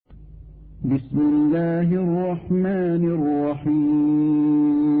بسم الله الرحمن الرحيم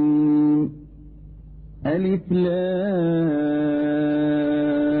ألف لام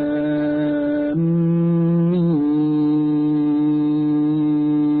ميم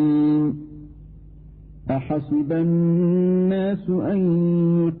أحسب الناس أن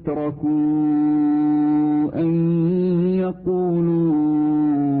يتركوا أن يقولوا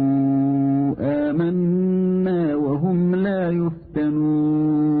آمنا وهم لا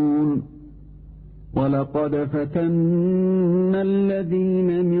يفتنون ولقد فتنا الذين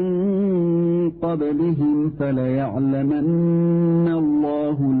من قبلهم فليعلمن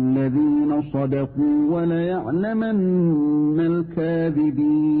الله الذين صدقوا وليعلمن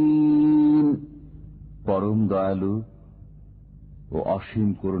الكاذبين পরম দয়ালু ও অসীম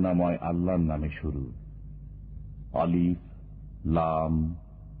করুণাময় আল্লাহর নামে শুরু। আলিফ লাম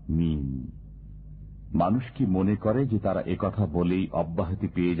মিম। মানুষ কি মনে করে যে তারা একথা বলেই অব্যাহতি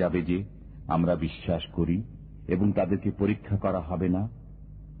পেয়ে যাবে যে আমরা বিশ্বাস করি এবং তাদেরকে পরীক্ষা করা হবে না?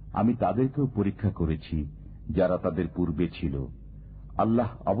 আমি তাদেরকেও পরীক্ষা করেছি যারা তাদের পূর্বে ছিল। আল্লাহ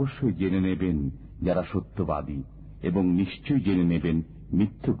অবশ্যই জেনে নেবেন যারা সত্যবাদী এবং নিশ্চয়ই জেনে নেবেন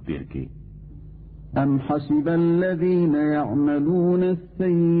মিথ্যুকদেরকে। أم حسب الذين يعملون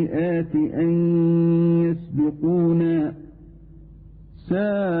السيئات أن يسبقونا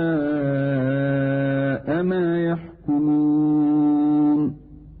ساء ما يحكمون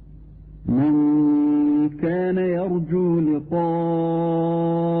من كان يرجو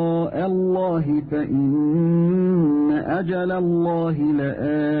لقاء الله فإن أجل الله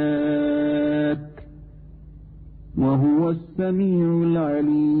لآت وهو السميع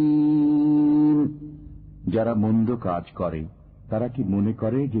العليم যারা মন্দ কাজ করে তারা কি মনে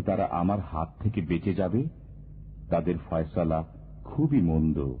করে যে তারা আমার হাত থেকে বেঁচে যাবে? তাদের ফয়সালা খুবই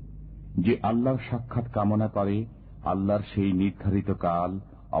মন্দ। যে আল্লাহর সাক্ষাৎ কামনা করে আল্লাহর সেই নির্ধারিত কাল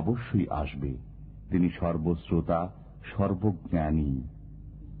অবশ্যই আসবে। তিনি সর্বশ্রোতা সর্বজ্ঞানী।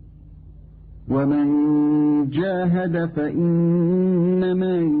 ومن جاهد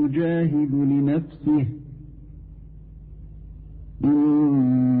فإنما يجاهد لنفسه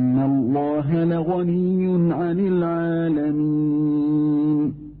إن الله لغني عن العالمين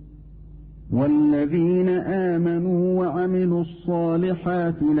والذين آمنوا وعملوا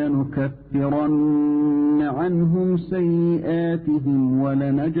الصالحات لنكفرن عنهم سيئاتهم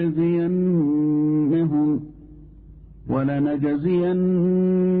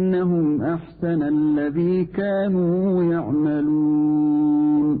ولنجزينهم أحسن الذي كانوا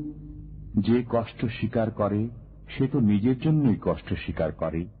يعملون যে কষ্ট স্বীকার করে সে তো নিজের জন্যই কষ্ট স্বীকার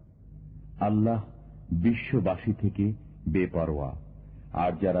করে। আল্লাহ বিশ্ববাসী থেকে বেপরোয়া।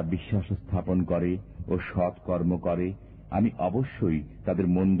 আর যারা বিশ্বাস স্থাপন করে ও সৎ কর্ম করে আমি অবশ্যই তাদের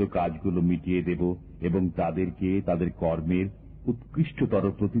মন্দ কাজগুলো মিটিয়ে দেব এবং তাদেরকে তাদের কর্মের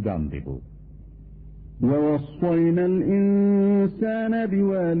উৎকৃষ্টতর প্রতিদান দেব। ووصينا الإنسان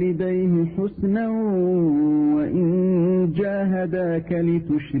بوالديه حسنا وإن جاهداك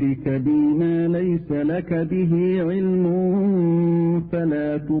لتشرك بي ما ليس لك به علم فلا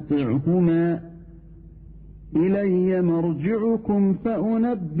تطعهما إلي مرجعكم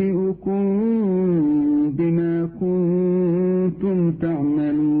فأنبئكم بما كنتم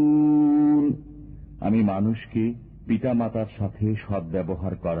تعملون আমি মানুষকে পিতামাতার সাথে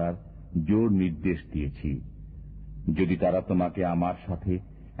সদ্ব্যবহার করার জোর নির্দেশ দিয়েছি। যদি তারা তোমাকে আমার সাথে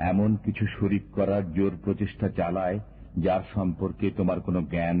এমন কিছু শরীক করার জোর প্রচেষ্টা চালায় যার সম্পর্কে তোমার কোনো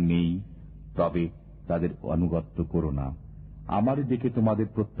জ্ঞান নেই, তবে তাদের অনুগত্য করো না। আমার দিকে তোমাদের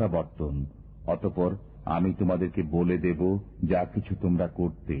প্রত্যাবর্তন, অতঃপর আমি তোমাদেরকে বলে দেব যা কিছু তোমরা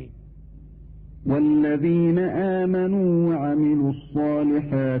করতে। والذين آمنوا وعملوا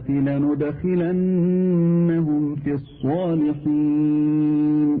الصالحات لندخلنهم في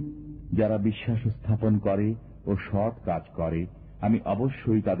الصالحين যারা বিশ্বাস স্থাপন করে ও সৎ কাজ করে আমি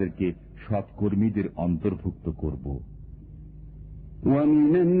অবশ্যই তাদেরকে সৎকর্মীদের অন্তর্ভুক্ত করব।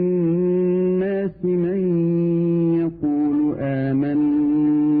 ومن الناس من يقول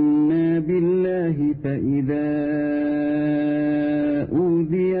آمنا بالله فإذا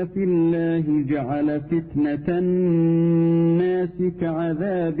أوذي في الله جعل فتنة الناس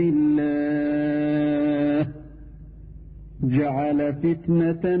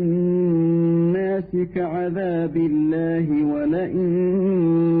كعذاب الله ولئن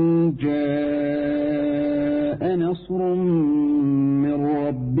جاء نصر من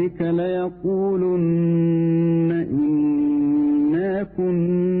ربك ليقولن إنا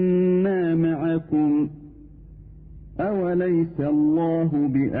كنا معكم أوليس الله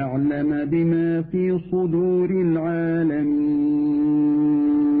بأعلم بما في صدور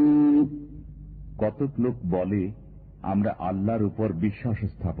العالمين কতক লোক বলে আমরা আল্লাহর উপর বিশ্বাস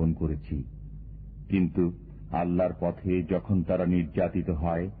স্থাপন করেছি। কিন্তু আল্লাহর পথে যখন তারা নির্যাতিত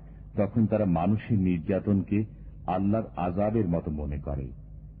হয়, তখন তারা মানুষের নির্যাতনকে আল্লাহর আযাবের মতো মনে করে।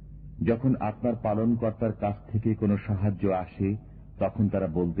 যখন আপনার পালনকর্তার কাছ থেকে কোনো সাহায্য আসে, তখন তারা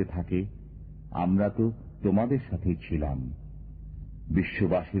বলতে থাকে, আমরা তো তোমাদের সাথেই ছিলাম।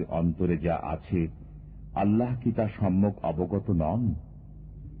 বিশ্ববাসীর অন্তরে যা আছে, আল্লাহ কি তা সম্যক অবগত নন?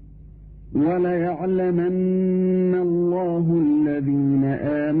 وَلَيَعْلَمَنَّ اللَّهُ الَّذِينَ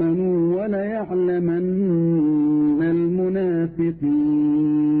آمَنُوا وَلَيَعْلَمَنَّ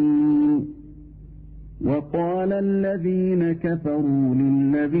الْمُنَافِقِينَ وَقَالَ الَّذِينَ كَفَرُوا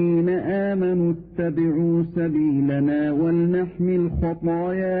لِلَّذِينَ آمَنُوا اتَّبِعُوا سَبِيلَنَا وَلْنَحْمِلْ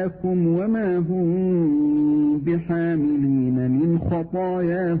خَطَايَاكُمْ وَمَا هُمْ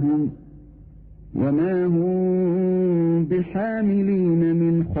بِحَامِلِينَ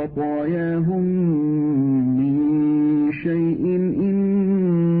مِنْ خَطَايَاهُمْ مِنْ شَيْءٍ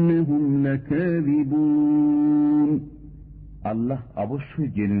إِنَّهُمْ لَكَاذِبُونَ। আল্লাহ অবশ্যই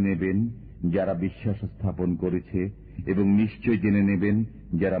জেনে নেবেন যারা বিশ্বাস স্থাপন করেছে, এবং নিশ্চয় জেনে নেবেন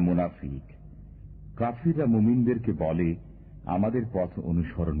যারা মুনাফিক। কাফিররা মুমিনদেরকে বলে, আমাদের পথ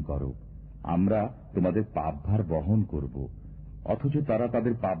অনুসরণ করো, আমরা তোমাদের পাপভার বহন করব। অথচ তারা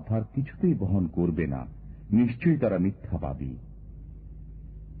তাদের পাপভার কিছুতেই বহন করবে না। নিশ্চয়ই তারা মিথ্যাবাদী।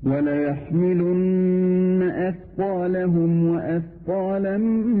 وَلَيَحْمِلُنَّ أَثْقَالَهُمْ وَأَثْقَالًا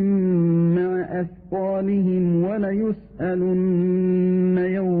مَّعَ أَثْقَالِهِمْ وَلَيُسْأَلُنَّ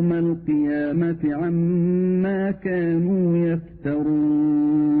يَوْمَ الْقِيَامَةِ عَمَّا كَانُوا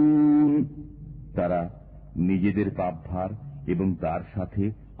يَفْتَرُونَ। তারা নিজেদের পাপভার এবং তার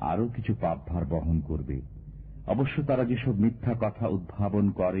সাথে আরো কিছু পাপভার বহন করবে। অবশ্য তারা যেসব মিথ্যা কথা উদ্ভাবন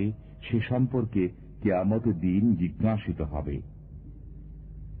করে, সে সম্পর্কে কিয়ামতের দিন জিজ্ঞাসিত হবে।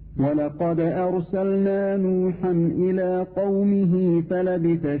 وَلَقَدْ أَرْسَلْنَا نُوحًا إِلَى قَوْمِهِ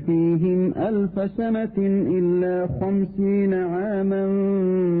فَلَبِثَ فِيهِمْ أَلْفَ سَنَةٍ إِلَّا 50 عَامًا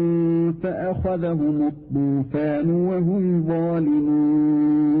فَأَخَذَهُمُ الطُّوفَانُ وَهُمْ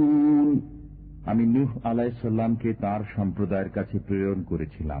ظَالِمُونَ। আমি নূহ আলাইহিস সালামকে তাঁর সম্প্রদায়ের কাছে প্রেরণ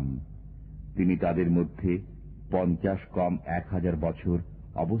করেছিলাম। তিনি তাদের মধ্যে 50 কম 1000 বছর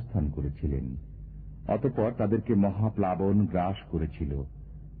অবস্থান করেছিলেন। অতঃপর তাদেরকে মহাপ্লাবন গ্রাস করেছিল।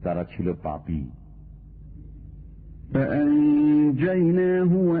 তারা ছিল পাপী।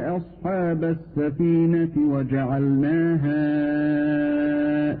 فَأَنجَيْنَاهُ وَأَصْحَابَ السَّفِينَةِ وَجَعَلْنَاهَا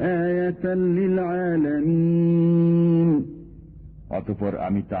آيَةً لِلْعَالَمِينَ। অতঃপর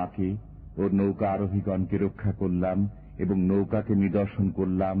আমি তাকে ও নৌকা আরোহীগণকে রক্ষা করলাম এবং নৌকাকে নিদর্শন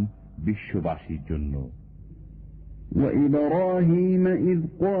করলাম বিশ্ববাসীর জন্য। وَإِبْرَاهِيمَ إِذْ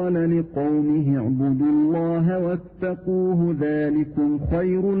قَالَ لِقَوْمِهِ اعْبُدُوا اللَّهَ وَاتَّقُوهُ ذَلِكُمْ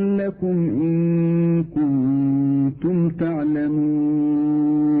خَيْرٌ لَكُمْ إِن كُنتُمْ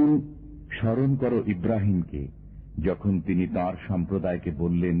تَعْلَمُونَ। স্মরণ করো ইব্রাহিমকে, যখন তিনি তাঁর সম্প্রদায়কে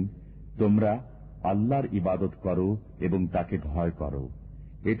বললেন, তোমরা আল্লাহর ইবাদত করো এবং তাকে ভয় করো,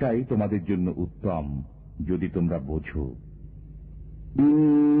 এটাই তোমাদের জন্য উত্তম, যদি তোমরা বোঝো।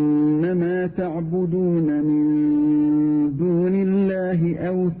 إنما تعبدون من دون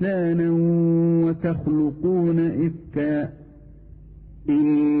الله أوثانا وتخلقون إفكا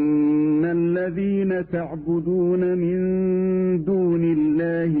إن الذين تعبدون من دون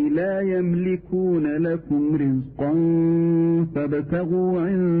الله لا يملكون لكم رزقا فابتغوا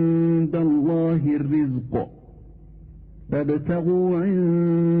عند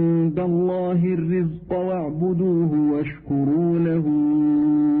الله الرزق واعبدوه واشكروا له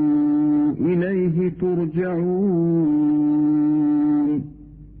إليه ترجعون।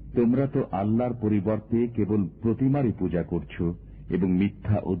 তোমরা তো আল্লাহর পরিবর্তে কেবল প্রতিমারই পূজা করছো এবং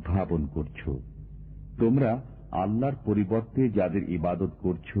মিথ্যা উদ্ভাবন করছো। তোমরা আল্লাহর পরিবর্তে যাদের ইবাদত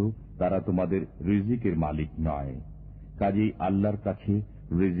করছো তারা তোমাদের রিজিকের মালিক নয়। কাজেই আল্লাহর কাছে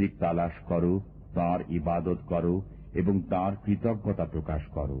রিজিক তালাশ করো, তাঁর ইবাদত করো এবং তাঁর কৃতজ্ঞতা প্রকাশ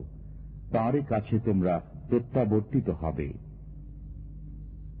করো। তাঁরই কাছে তোমরা প্রত্যাবর্তিত হবে।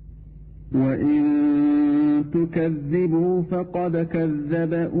 وَإِن تُكَذِّبُوا فَقَدْ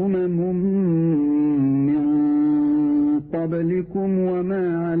كَذَّبَ أُمَمٌ مِّن قَبْلِكُمْ وَمَا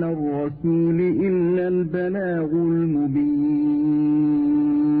عَلَى الرَّسُولِ إِلَّا الْبَلَاغُ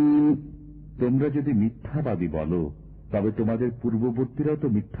الْمُبِينُ। তোমরা যদি মিথ্যাবাদী বলো, তবে তোমাদের পূর্ববর্তীরাও তো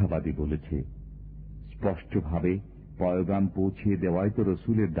মিথ্যাবাদী বলেছে। স্পষ্টভাবে পয়গাম পৌঁছে দেওয়াই তো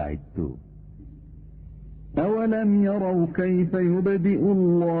রসুলের দায়িত্ব। أَوَلَمْ يَرَوْا كَيْفَ يُبْدِئُ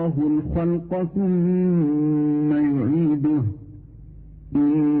اللَّهُ الْخَلْقَ ثُمَّ يُعِيدُهُ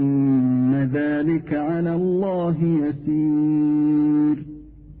إِنَّ ذَلِكَ عَلَى اللَّهِ يَسِيرٌ।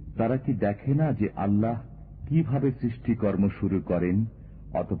 তারা কি দেখে না যে আল্লাহ কিভাবে সৃষ্টিকর্ম শুরু করেন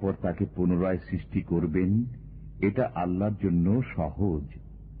অতঃপর তাকে পুনরায় সৃষ্টি করবেন, এটা আল্লাহর জন্য সহজ।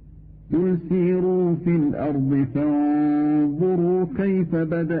 قُلْ سِيرُوا فِي الْأَرْضِ فَانظُرُوا كَيْفَ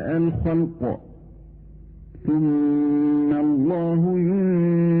بَدَأَ الْخَلْقَ ثُمَّ اللَّهُ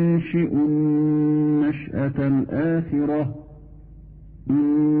يُنشِئُ النَّشْأَةَ الْآخِرَةَ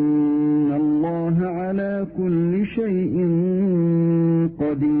إِنَّ اللَّهَ عَلَى كُلِّ شَيْءٍ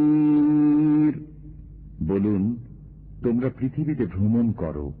قَدِيرٌ। বলুন, তোমরা পৃথিবীতে ভ্রমণ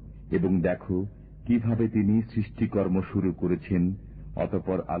করো এবং দেখো কিভাবে তিনি সৃষ্টিকর্ম শুরু করেছেন,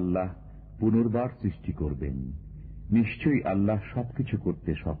 অতঃপর আল্লাহ পুনর্বার সৃষ্টি করবেন। নিশ্চয়ই আল্লাহ সবকিছু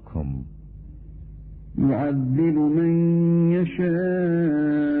করতে সক্ষম। يُعَذِّبُ مَن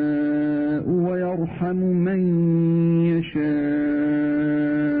يَشَاءُ وَيَرْحَمُ مَن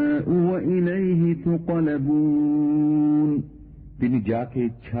يَشَاءُ وَإِلَيْهِ تُقْلَبُونَ। তিনি যাকে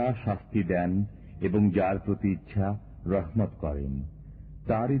ইচ্ছা শাস্তি দেন এবং যার প্রতি ইচ্ছা রহমত করেন,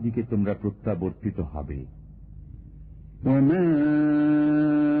 তারই দিকে তোমরা প্রত্যাবর্তিত হবে। وَمَا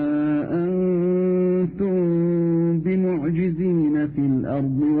أَنتُم بِمُعْجِزِينَ فِي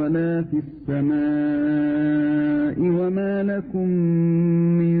الْأَرْضِ وَلَا فِي السَّمَاءِ وَمَا لَكُم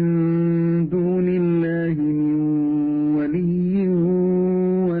مِّن دُونِ اللَّهِ مِن وَلِيٍّ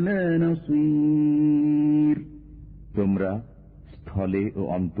وَلَا نَصِيرٍ। তোমরা স্থলে ও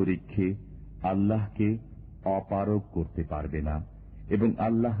অন্তরিক্ষে আল্লাহকে অপারগ করতে পারবে না এবং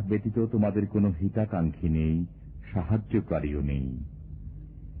আল্লাহ ব্যতীত তোমাদের কোনো হিতাকাঙ্ক্ষী নেই, সাহায্যকারীও নেই।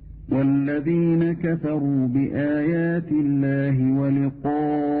 وَالَّذِينَ كَفَرُوا بِآيَاتِ اللَّهِ وَلِقَائِهِ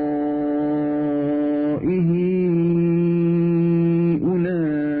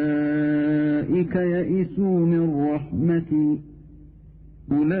أُولَئِكَ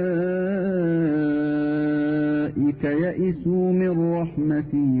يَئِسُوا مِن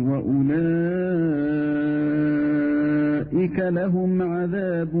رَّحْمَتِي وَأُولَئِكَ لَهُمْ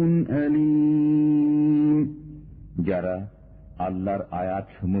عَذَابٌ أَلِيمٌ। যারা আল্লাহর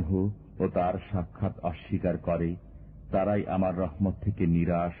আয়াতসমূহ ও তার সাক্ষাৎ অস্বীকার করে তারাই আমার রহমত থেকে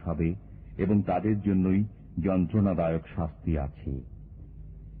নিরাশ হবে এবং তাদের জন্যই যন্ত্রণাদায়ক শাস্তি আছে।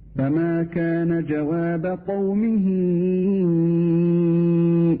 فَمَا كَانَ جَوَابَ قَوْمِهِ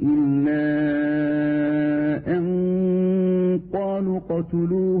إِلَّا أَن قَالُوا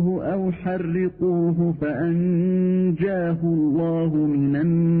اقْتُلُوهُ أَوْ حَرِّقُوهُ فَأَنجَاهُ اللَّهُ مِنَ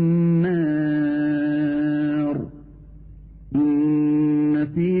النَّارِ إِنَّ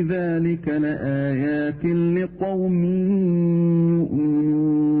فِي ذَلِكَ لَآيَاتٍ لِقَوْمٍ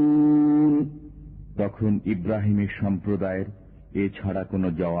يُؤْمِنُونَ। তখন ইব্রাহিমের সম্প্রদায়ের এছাড়া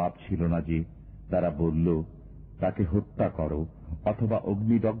কোনো জবাব ছিল না যে তারা বলল, তাকে হত্যা করো অথবা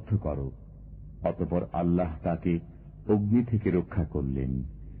অগ্নিদগ্ধ করো। অতঃপর আল্লাহ তাকে অগ্নি থেকে রক্ষা করলেন।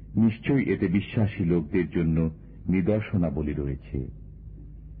 নিশ্চয়ই এতে বিশ্বাসী লোকদের জন্য নিদর্শনাবলী রয়েছে।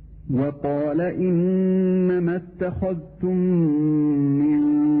 وَقَالَ إِنَّمَا اتَّخَذْتُم مِّن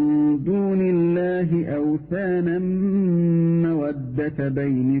دُونِ اللَّهِ أَوْثَانًا مَّوَدَّةَ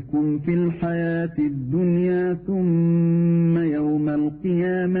بَيْنِكُمْ فِي الْحَيَاةِ الدُّنْيَا ثُمَّ يَوْمَ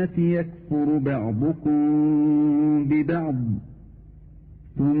الْقِيَامَةِ يَكْفُرُ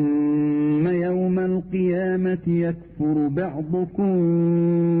بَعْضُكُم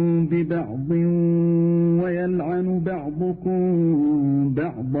بِبَعْضٍ وَيَلْعَنُ بَعْضُكُم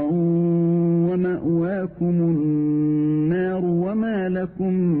بَعْضًا وَمَأْوَاكُمُ النَّارُ وَمَا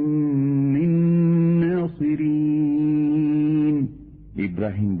لَكُم مِّن نَّاصِرِينَ।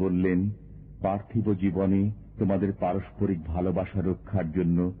 ইব্রাহিম বললেন, পার্থিব জীবনে তোমাদের পারস্পরিক ভালোবাসা রক্ষার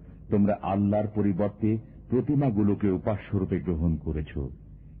জন্য তোমরা আল্লাহর পরিবর্তে প্রতিমাগুলোকে উপাস্যরূপে গ্রহণ করেছ।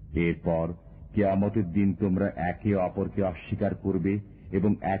 এরপর কিয়ামতের দিন তোমরা একে অপরকে অস্বীকার করবে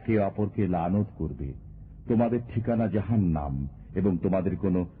এবং একে অপরকে লানত করবে। তোমাদের ঠিকানা জাহান্নাম এবং তোমাদের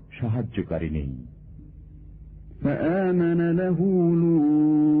কোনো সাহায্যকারী নেই। فآمن له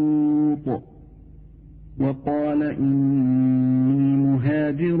لوط وقال إني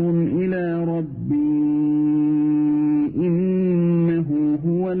مهاجر إلى ربي إنه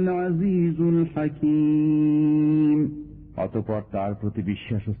هو العزيز الحكيم। অতঃপর তার প্রতি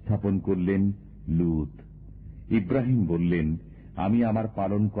বিশ্বাস স্থাপন করলেন লূত। ইব্রাহিম বললেন, আমি আমার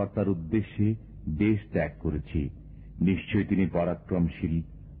পালনকর্তার উদ্দেশ্যে দেশ ত্যাগ করেছি। নিশ্চয় তিনি পরাক্রমশীল,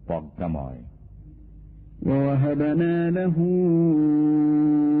 প্রজ্ঞাময়। وَوَهَبْنَا لَهُ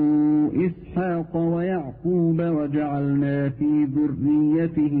إِسْحَاقَ وَيَعْقُوبَ وَجَعَلْنَا فِي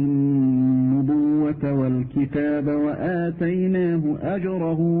ذُرِّيَّتِهِ النُّبُوَّةَ وَالْكِتَابَ وَآتَيْنَاهُ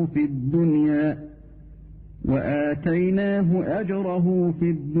أَجْرَهُ فِي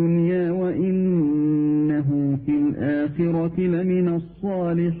الدُّنْيَا وَإِنَّهُ فِي الْآخِرَةِ لَمِنَ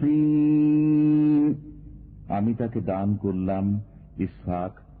الصَّالِحِينَ। আমি তাকে দান করলাম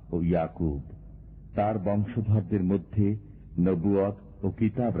ইসহাক ও ইয়াকুব, তার বংশধরদের মধ্যে নবুয়ত ও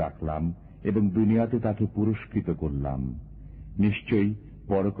কিতাব রাখলাম এবং দুনিয়াতে তাকে পুরস্কৃত করলাম। নিশ্চয়ই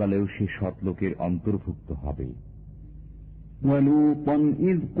পরকালেও সে সৎলোকের অন্তর্ভুক্ত হবে। وَلُوطًا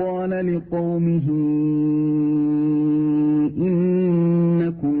إِذْ قَالَ لِقَوْمِهِ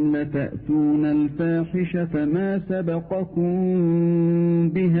إِنَّكُمْ لَتَأْتُونَ الْفَاحِشَةَ مَا سَبَقَكُم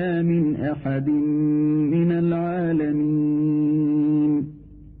بِهَا مِنْ أَحَدٍ مِنَ الْعَالَمِينَ।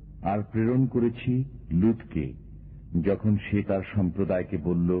 আর প্রেরণ করেছি লূতকে, যখন সে তার সম্প্রদায়কে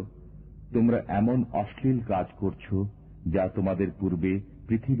বলল, তোমরা এমন অশ্লীল কাজ করছো যা তোমাদের পূর্বে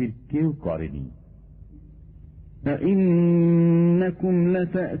পৃথিবীর কেউ করেনি। أَإِنَّكُمْ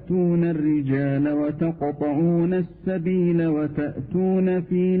لَتَأْتُونَ الرِّجَالَ وَتَقْطَعُونَ السَّبِيلَ وَتَأْتُونَ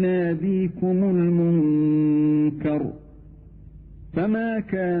فِي نَادِيكُمُ الْمُنكَرَ فَمَا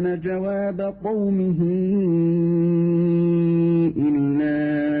كَانَ جَوَابَ قَوْمِهِ إِلَّا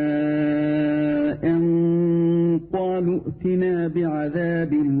أَن قَالُوا ائْتِنَا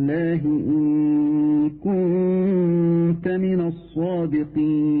بِعَذَابِ اللَّهِ إِن كُنتَ مِنَ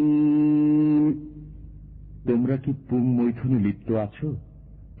الصَّادِقِينَ। তোমরা কি পুং মৈথুনে লিপ্ত আছো,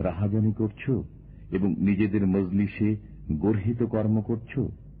 রাহাজানি করছো এবং নিজেদের মজলিসে গর্হিত কর্ম করছো?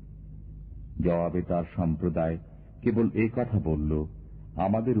 জবাবে তার সম্প্রদায় কেবল এ কথা বলল,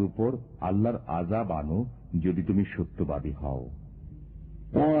 আমাদের উপর আল্লাহর আযাব আনো যদি তুমি সত্যবাদী হও।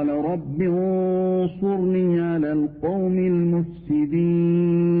 قَالَ رَبِّ انصُرْنِي عَلَى الْقَوْمِ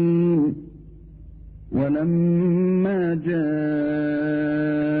الْمُفْسِدِينَ وَلَمَّا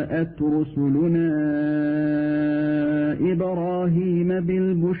جَاءَتْ رُسُلُنَا إِبْرَاهِيمَ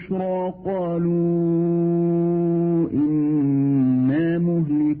بِالْبُشْرَى قَالُوا إِنَّا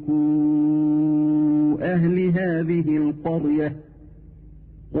مُهْلِكُو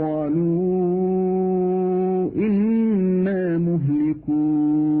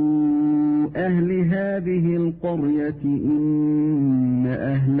أَهْلِ هَذِهِ الْقَرْيَةِ إِنَّ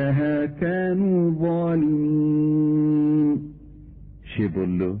أَهْلَهَا كَانُوا ظَالِمِينَ। সে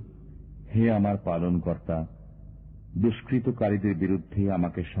বলল, হে আমার পালনকর্তা, দুষ্কৃতকারীদের বিরুদ্ধে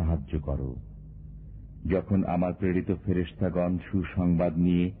আমাকে সাহায্য করো। যখন আমার প্রেরিত ফেরেশতাগণ সুসংবাদ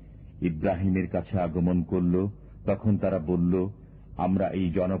নিয়ে ইব্রাহিমের কাছে আগমন করল, তখন তারা বলল, আমরা এই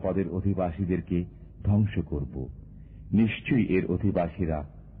জনপদের অধিবাসীদেরকে ধ্বংস করব। নিশ্চয়ই এর অধিবাসীরা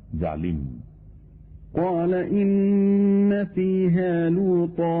জালিম। قَالَ إِنَّ فِيهَا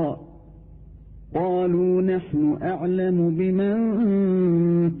لُوطًا قَالُوا نَحْنُ أَعْلَمُ بِمَنْ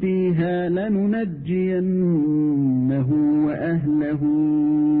فِيهَا لَنُنَجِّيَنَّهُ وَأَهْلَهُ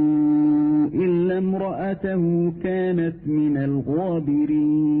إِلَّا امْرَأَتَهُ كَانَتْ مِنَ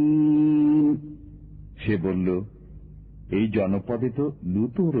الْغَابِرِينَ। সে বলল, এই জনপদে তো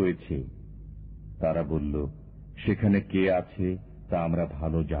লূতও রয়েছে। তারা বলল, সেখানে কে আছে তা আমরা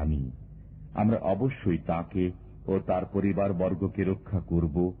ভালো জানি। আমরা অবশ্যই তাকে ও তার পরিবার বর্গকে রক্ষা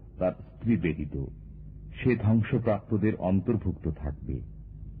করব, তার স্ত্রী ব্যতীত। সে ধ্বংসপ্রাপ্তদের অন্তর্ভুক্ত থাকবে।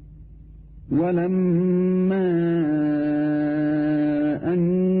 وَلَمَّا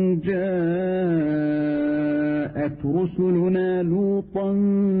أَن جَاءَتْ رُسُلُنَا لُوطًا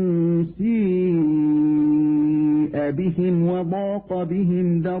سِيءَ بِهِمْ وَضَاقَ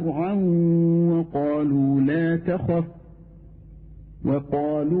بِهِمْ ذَرْعًا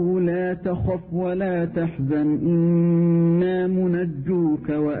وقالوا لا تخف ولا تحزن إنا منجوك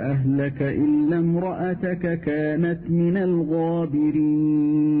وأهلك إلا امرأتك كانت من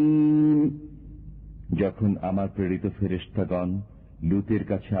الغابرين। যখন আমার প্রেরিত ফেরেশতাগণ লূতের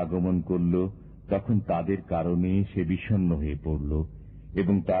কাছে আগমন করল, তখন তাদের কারণে সে বিষণ্ণ হয়ে পড়ল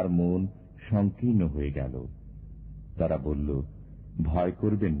এবং তার মন সংকীর্ণ হয়ে গেল। তারা বলল, ভয়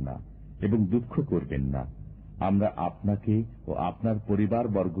করবেন না এবং দুঃখ করবেন না, আমরা আপনাকে ও আপনার পরিবার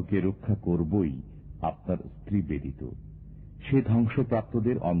বর্গকে রক্ষা করবই, আপনার স্ত্রী ব্যতীত। সে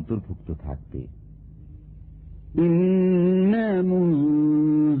ধ্বংসপ্রাপ্তদের অন্তর্ভুক্ত থাকবে। ইন্না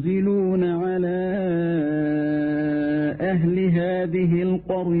মুনজিলুনা আলা আহলি হাযিহিল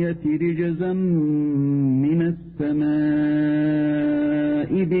ক্বরয়াতি রিজজাম মিনাস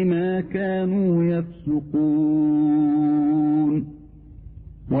সামাই বিমা কানু ইয়াফসুকুন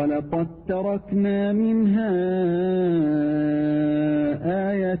وَلَقَدْ تَرَكْنَا مِنْهَا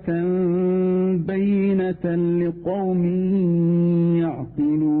آيَةً بَيِّنَةً لِقَوْمٍ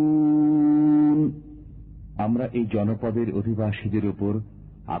يَعْقِلُونَ। আমরা এই জনপদের অধিবাসীদের উপর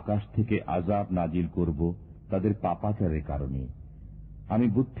আকাশ থেকে আযাব নাজিল করব তাদের পাপাচারের কারণে। আমি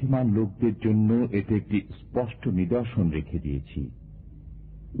বুদ্ধিমান লোকদের জন্য এতে একটি স্পষ্ট নিদর্শন রেখে দিয়েছি।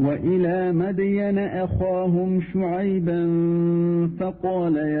 وإلى مدين أخاهم شعيبا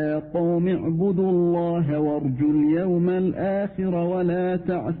فقال يا قوم اعبدوا الله وارجوا اليوم الآخر ولا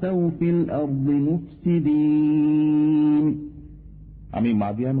تعثوا في الأرض مفسدين। আমি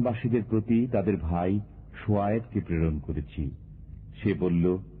মাদিয়ানবাসীদের প্রতি তাদের ভাই শুআয়বকে প্রেরণ করেছি। সে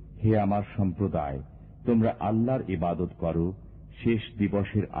বলল, হে আমার সম্প্রদায়, তোমরা আল্লাহর ইবাদত করো, শেষ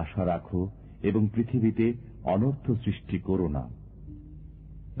দিবসের আশা রাখো এবং পৃথিবীতে অনর্থ সৃষ্টি করো না।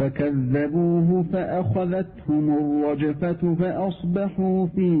 فكذبوه فأخذتهم الرجفة فأصبحوا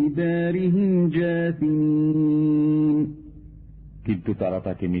في دارهم جاثمين। কিন্তু তারা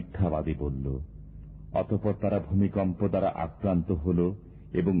তাকে মিথ্যাবাদী বলল, অতঃপর তারা ভূমিকম্প দ্বারা আক্রান্ত হল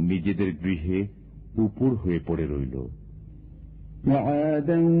এবং নিজেদের গৃহে উপুড় হয়ে পড়ে রইল।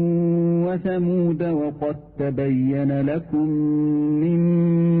 وعادا وثمود وقد تبين لكم من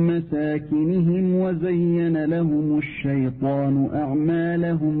مساكنهم وزين لهم الشيطان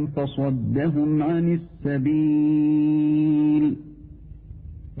أعمالهم فصدهم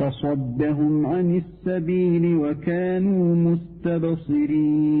عن السبيل وكانوا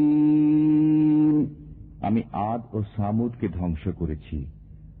مستبصرين। আমি আদ ও সামুদকে ধ্বংস করেছি,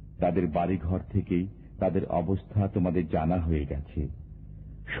 তাদের বাড়িঘর থেকেই তাদের অবস্থা তোমাদের জানা হয়ে গেছে।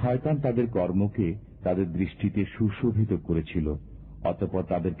 শয়তান তাদের কর্মকে তাদের দৃষ্টিতে সুশোভিত করেছিল, অতঃপর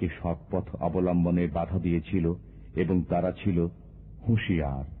তাদেরকে সৎপথ অবলম্বনে বাধা দিয়েছিল এবং তারা ছিল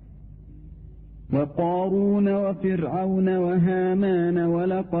হুঁশিয়ার। وقارون وفرعون وهامان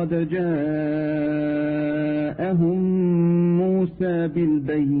ولقد جاءهم موسى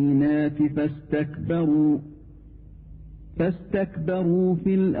بالبينات فاستكبروا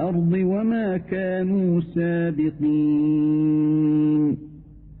في الأرض وما كانوا سابقين।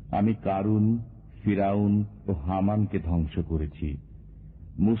 আমি কারুন, ফিরাউন ও হামানকে ধ্বংস করেছি।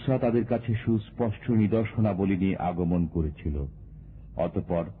 মুসা তাদের কাছে সুস্পষ্ট নিদর্শনাবলী নিয়ে আগমন করেছিল,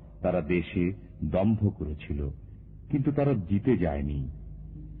 অতঃপর তারা দেশে দম্ভ করেছিল, কিন্তু তারা জিতে যায়নি।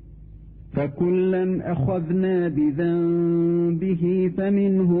 فَكُلًّا أَخَذْنَا بِذَنبِهِ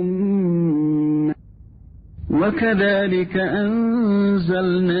فَمِنْهُمْ وَكَذَلِكَ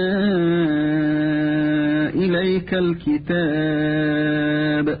أَنزَلْنَا إِلَيْكَ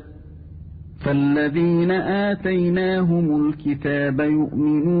الْكِتَابَ فَالَّذِينَ آتَيْنَاهُمُ الْكِتَابَ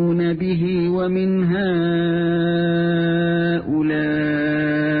يُؤْمِنُونَ بِهِ وَمِنْ هَؤُلَاءِ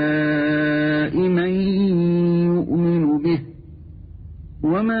مَن يُؤْمِنُ بِهِ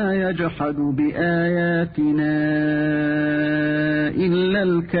وَمَا يَجْحَدُ بِآيَاتِنَا إِلَّا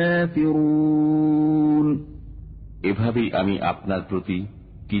الْكَافِرُونَ। এভাবেই আমি আপনার প্রতি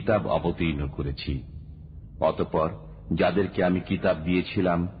কিতাব অবতীর্ণ করেছি। অতঃপর যাদেরকে আমি কিতাব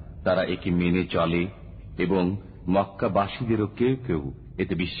দিয়েছিলাম তারা একে মেনে চলে এবং মক্কাবাসীদেরও কেউ কেউ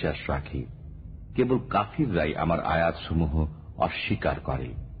এতে বিশ্বাস রাখে। কেবল কাফিররাই আমার আয়াতসমূহ অস্বীকার করে।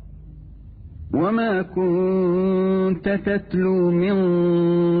 وَمَا كُنْتَ تَتْلُو مِنْ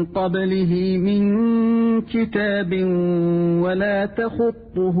قَبْلِهِ مِنْ كِتَابٍ وَلَا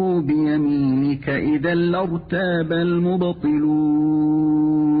تَخُطُّهُ بِيَمِينِكَ إِذًا لَارْتَابَ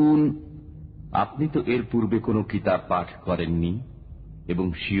الْمُبْطِلُونَ। আপনি তো এর পূর্বে কোনো কিতাব পাঠ করেননি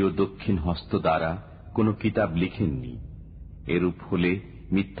এবং স্বীয় দক্ষিণ হস্ত দ্বারা কোনো কিতাব লিখেননি। এরূপ হলে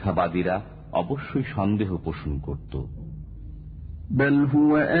মিথ্যাবাদীরা অবশ্যই সন্দেহ পোষণ করত। بل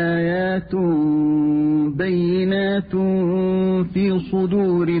هو آيات بينات في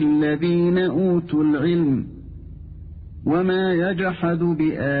صدور الذين أوتوا العلم وما يجحد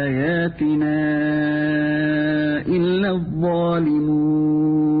بآياتنا إلا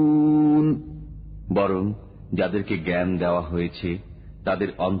الظالمون। বরং যাদেরকে জ্ঞান দেওয়া হয়েছে তাদের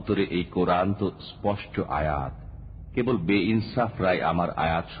অন্তরে এই কোরআন তো স্পষ্ট আয়াত, কেবল বেইনসাফরাই আমার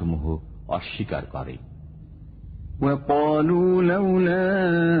আয়াতসমূহ অস্বীকার করে। وقالوا لولا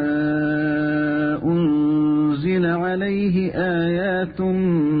أنزل عليه آيات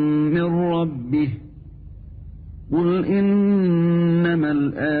من ربه قل إنما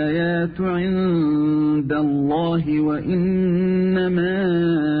الآيات عند الله وإنما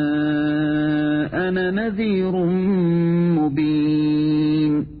أنا نذير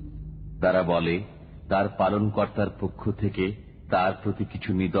مبين। তারা বলে, তার পালনকর্তার পক্ষ থেকে তার প্রতি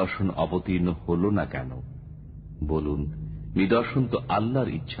কিছু নিদর্শন অবতীর্ণ হল না কেন? বলুন, নিদর্শন তো আল্লাহর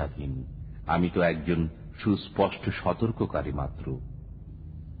ইচ্ছাধীন, আমি তো একজন সুস্পষ্ট সতর্ককারী মাত্র।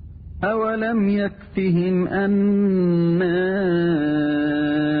 أَوَلَمْ يَكْفِهِمْ أَنَّا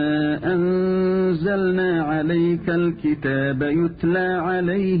أَنزَلْنَا عَلَيْكَ الْكِتَابَ يُتْلَى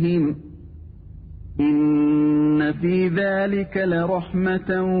عَلَيْهِمْ إِنَّ فِي ذَلِكَ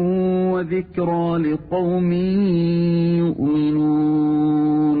لَرَحْمَةً وَذِكْرَى لِقَوْمٍ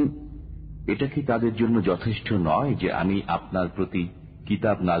يُؤْمِنُونَ। এটা কি তাদের জন্য যথেষ্ট নয় যে আমি আপনার প্রতি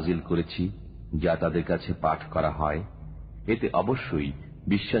কিতাব নাজিল করেছি যা তাদের কাছে পাঠ করা হয়, এতে অবশ্যই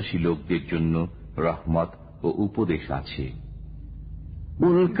বিশ্বাসী লোকদের জন্য রহমত ও উপদেশ আছে। قُلْ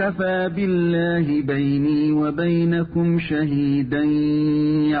كَفَى بِاللَّهِ بَيْنِي وَبَيْنَكُمْ شَهِيدًا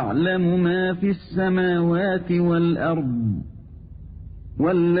يَعْلَمُ مَا فِي السَّمَاوَاتِ وَالْأَرْضِ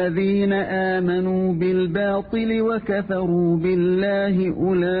وَالَّذِينَ آمَنُوا بِالْبَاطِلِ وَكَفَرُوا بِاللَّهِ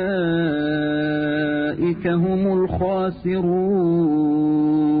أُولَئِكَ هُمُ الْخَاسِرُونَ।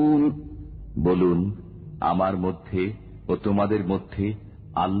 বলুন, আমার মধ্যে ও তোমাদের মধ্যে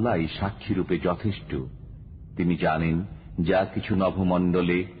আল্লাহই সাক্ষীরূপে যথেষ্ট। তিনি জানেন যা কিছু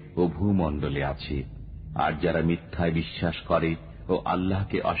নভমণ্ডলে ও ভূমণ্ডলে আছে, আর যারা মিথ্যায় বিশ্বাস করে ও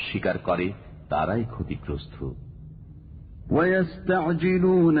আল্লাহকে অস্বীকার করে তারাই ক্ষতিগ্রস্ত।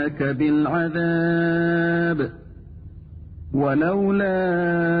 وَيَسْتَعْجِلُونَكَ بِالْعَذَابِ وَلَوْلَا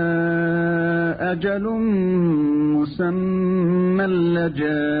أَجَلٌ مُّسَمًّى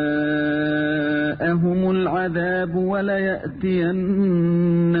لَّجَاءَهُمُ الْعَذَابُ وَلَيَأْتِيَنَّهُم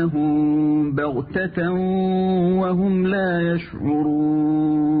بَغْتَةً وَهُمْ لَا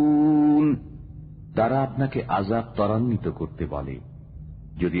يَشْعُرُونَ। তারা আপনাকে আযাব ত্বরান্বিত করতে বলে।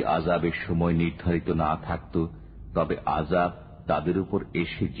 যদি আযাবের সময় নির্ধারিত না থাকত তবে আযাব তাদের উপর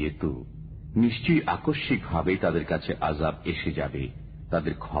এসে যেত। নিশ্চয়ই আকস্মিকভাবে তাদের কাছে আযাব এসে যাবে,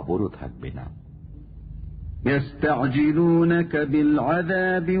 তাদের খবরও থাকবে না। يَسْتَعْجِلُونَكَ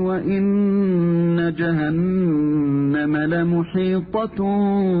بِالْعَذَابِ وَإِنَّ جَهَنَّمَ لَمُحِيطَةٌ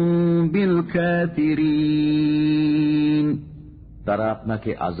بِالْكَافِرِينَ। তারা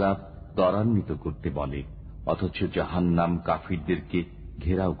আপনাকে আযাব ত্বরান্বিত করতে বলে, অথচ জাহান্নাম কাফিরদেরকে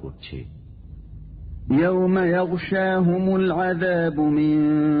ঘেরাও করছে। يَوْمَ يَغْشَاهُمُ الْعَذَابُ مِنْ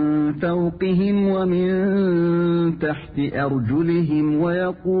فَوْقِهِمْ وَمِنْ تَحْتِ أَرْجُلِهِمْ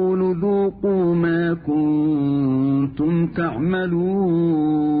وَيَقُولُ ذُوقُوا مَا كُنْتُمْ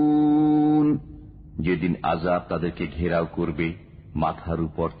تَعْمَلُونَ। যেদিন আযাব তাদেরকে ঘেরাও করবে মাথার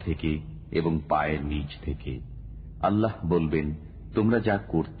উপর থেকে এবং পায়ের নিচ থেকে, আল্লাহ বলবেন, তোমরা যা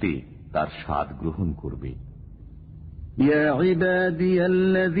করতে তার স্বাদ গ্রহণ করবে। يا عبادي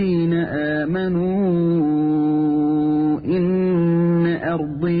الذين آمنوا إن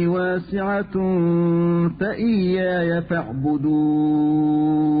أرضي واسعة فإياي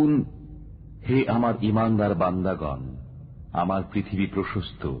فاعبدون। হে আমার ঈমানদার বান্দাগণ, আমার পৃথিবী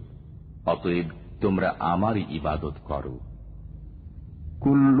প্রশস্ত, অতএব তোমরা আমারই ইবাদত করো।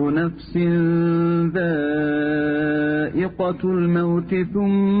 كل نفس ذائقة الموت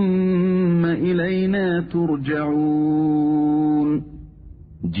ثم إلينا ترجعون।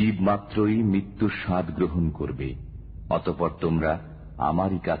 জীব মাত্রই মৃত্যুর স্বাদ গ্রহণ করবে, অতঃপর তোমরা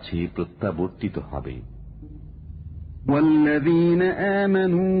আমারই কাছে প্রত্যাবর্তিত হবে। والذين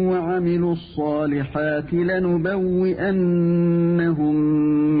آمنوا وعملوا الصالحات لنبوئنهم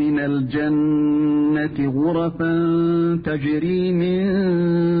من الجنة غرفا تجري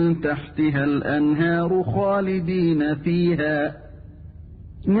من تحتها الأنهار خالدين فيها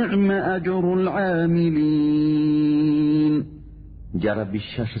نعم أجر العاملين। যারা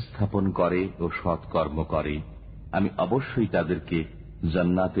বিশ্বাস স্থাপন করে ও সৎকর্ম করে, আমি অবশ্যই তাদেরকে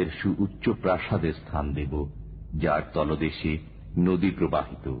জান্নাতের সুউচ্চ প্রাসাদে স্থান দেব, যার তলদেশে নদী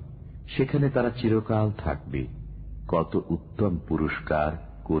প্রবাহিত, সেখানে তারা চিরকাল থাকবে। কত উত্তম পুরস্কার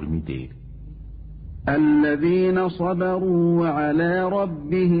কর্মীদের। الذين صبروا وعلى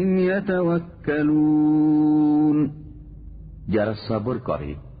ربهم يتوكلون। যারা সবর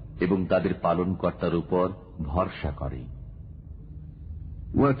করে এবং তাদের পালনকর্তার উপর ভরসা করে।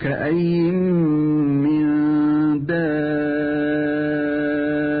 وكأين من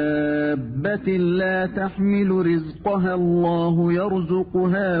دابة لا تحمل رزقها الله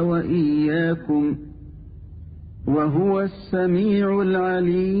يرزقها وإياكم وهو السميع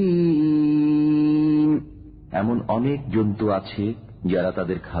العليم। এমন অনেক জন্তু আছে যারা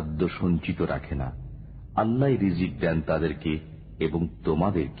তাদের খাদ্য সঞ্চিত রাখে না, আল্লাহ রিজিক দেন তাদেরকে এবং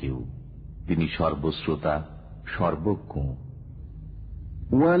তোমাদেরকেও। তিনি সর্বশ্রোতা, সর্বজ্ঞ।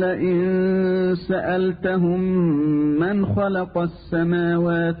 وَلَئِن سَأَلْتَهُم مَّنْ خَلَقَ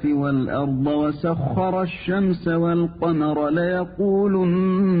السَّمَاوَاتِ وَالْأَرْضَ وَسَخَّرَ الشَّمْسَ وَالْقَمَرَ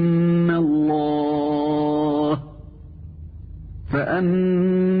لَيَقُولُنَّ اللَّهُ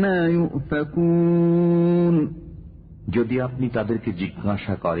فَأَنَّى يُؤْفَكُونَ। যদি আপনি তাদেরকে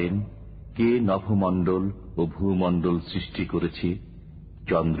জিজ্ঞাসা করেন, কে নভমণ্ডল ও ভূমণ্ডল সৃষ্টি করেছে,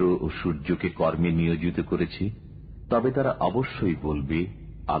 চন্দ্র ও সূর্যকে কর্মে নিয়োজিত করেছে, তবে তারা অবশ্যই বলবে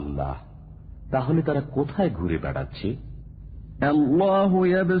আল্লাহ। তাহলে তারা কোথায় ঘুরে বেড়াচ্ছে? আল্লাহু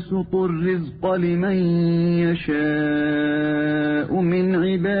ইয়াবসুতুর রিজকা লিমান ইয়াশাউ মিন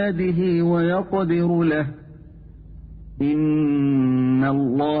ইবাদিহি ওয়া ইয়াকদিরু লাহু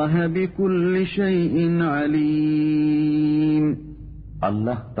ইন্নাল্লাহা বিকুল্লি শাইইন আলীম।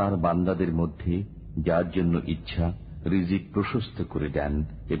 আল্লাহ তার বান্দাদের মধ্যে যার জন্য ইচ্ছা রিজিক প্রশস্ত করে দেন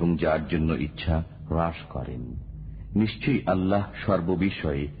এবং যার জন্য ইচ্ছা হ্রাস করেন। নিশ্চয়ই আল্লাহ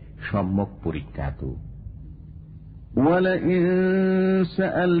সর্ববিষয়ে সম্যক পরিজ্ঞাত। وَلَئِن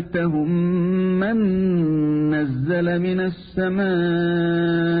سَأَلْتَهُم مَّن نَّزَّلَ مِنَ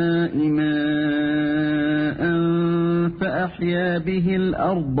السَّمَاءِ مَاءً فَأَحْيَا بِهِ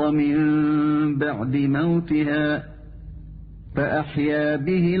الْأَرْضَ مِن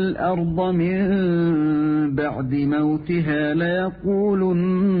بَعْدِ مَوْتِهَا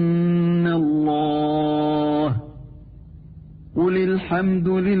لَيَقُولُنَّ اللَّهُ قُلِ الْحَمْدُ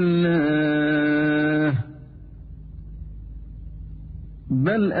لِلَّهِ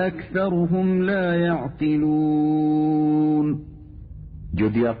بَلْ أَكْثَرُهُمْ لَا يَعْقِلُونَ।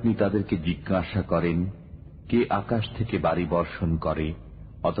 যদি আপনি তাদেরকে জিজ্ঞাসা করেন কে আকাশ থেকে বাড়ি বর্ষণ করে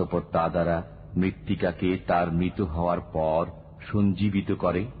অতঃপর তা দ্বারা মৃত্তিকাকে তার মৃত হওয়ার পর সঞ্জীবিত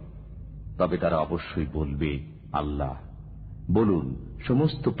করে, তবে তারা অবশ্যই বলবে আল্লাহ। বলুন,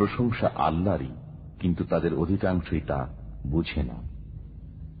 সমস্ত প্রশংসা আল্লাহরই, কিন্তু তাদের অধিকাংশই তা বুঝে না।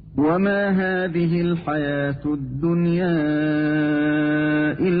 وَمَا هَذِهِ الْحَيَاةُ الدُّنْيَا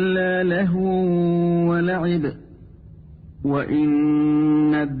إِلَّا لَهْوٌ وَلَعِبٌ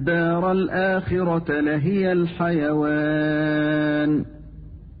وَإِنَّ الدَّارَ الْآخِرَةَ لَهِيَ الْحَيَوَانُ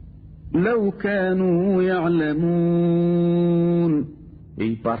لَوْ كَانُوا يَعْلَمُونَ।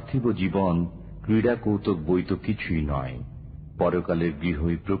 এই পার্থিব জীবন ক্রীড়া কৌতুক বই তো কিছুই নয়, পরকালের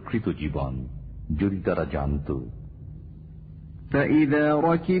গৃহই প্রকৃত জীবন, যদি তারা জানত। فَإِذَا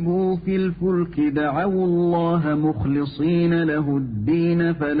رَكِبُوا فِي الْفُلْكِ دَعَوُا اللَّهَ مُخْلِصِينَ لَهُ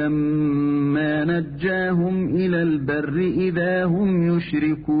الدِّينَ فَلَمَّا نَجَّاهُمْ إِلَى الْبَرِّ إِذَا هُمْ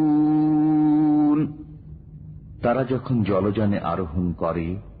يُشْرِكُونَ। তারা যখন জলযানে আরোহণ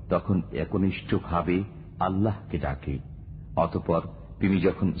করে তখন একনিষ্ঠভাবে আল্লাহকে ডাকে, অতঃপর তিনি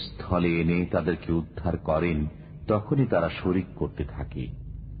যখন স্থলে এনে তাদেরকে উদ্ধার করেন তখনই তারা শরীক করতে থাকে।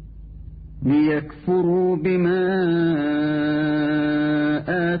 লিয়াকফুরু বিমা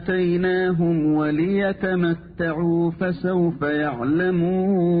আতাইনাহুম ওয়া লিয়াতামাত্তাউ ফাসাউফা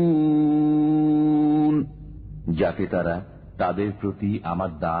ইয়ালামুন। যাতে তারা তাদের প্রতি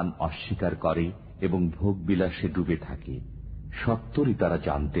আমার দান অস্বীকার করে এবং ভোগ বিলাসে ডুবে থাকে, সত্তরই তারা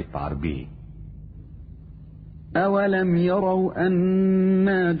জানতে পারবে। أَوَلَمْ يَرَوْا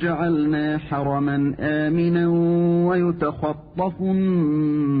أَنَّا جَعَلْنَا حَرَمًا آمِنًا وَيُتَخَطَّفُ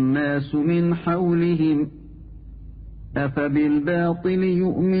النَّاسُ مِنْ حَوْلِهِمْ أَفَبِالْبَاطِلِ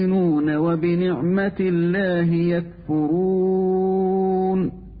يُؤْمِنُونَ وَبِنِعْمَةِ اللَّهِ يَكْفُرُونَ।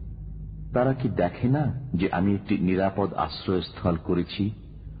 তারা কি দেখে না যে আমি একটি নিরাপদ আশ্রয়স্থল করেছি,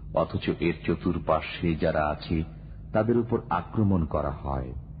 অথচ এর চতুর্পার্শ্বে যারা আছে তাদের উপর আক্রমণ করা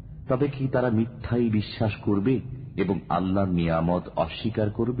হয়। তবে কি তারা মিথ্যাই বিশ্বাস করবে এবং আল্লাহর নিয়ামত অস্বীকার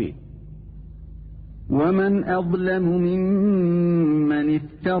করবে? وَمَنْ أَظْلَمُ مِمَّنِ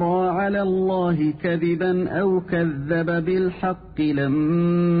افْتَرَى عَلَى اللَّهِ كَذِبًا أَوْ كَذَّبَ بِالْحَقِّ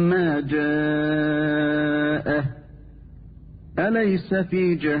لَمَّا جَاءَهُ أَلَيْسَ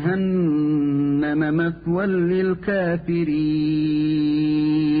فِي جَهَنَّمَ مَثْوًى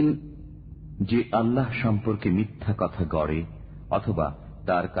لِلْكَافِرِينَ। যে আল্লাহ সম্পর্কে মিথ্যা কথা গড়ে অথবা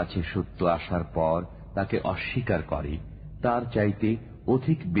তার কাছে সত্য আসার পর তাকে অস্বীকার করে, তার চাইতে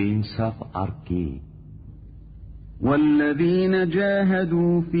অধিক বেইনসাফ আর কে? وَالَّذِينَ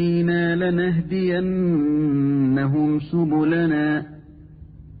جَاهَدُوا فِينَا لَنَهْدِيَنَّهُمْ سُبُلَنَا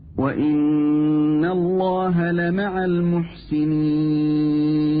وَإِنَّ اللَّهَ لَمَعَ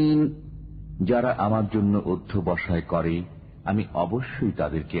الْمُحْسِنِينَ। যারা আমার জন্য অধ্যবসায় করে আমি অবশ্যই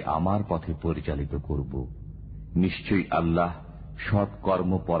তাদেরকে আমার পথে পরিচালিত করব। নিশ্চয়ই আল্লাহ সৎ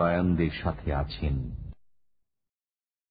কর্মপরায়ণদের সাথে আছেন।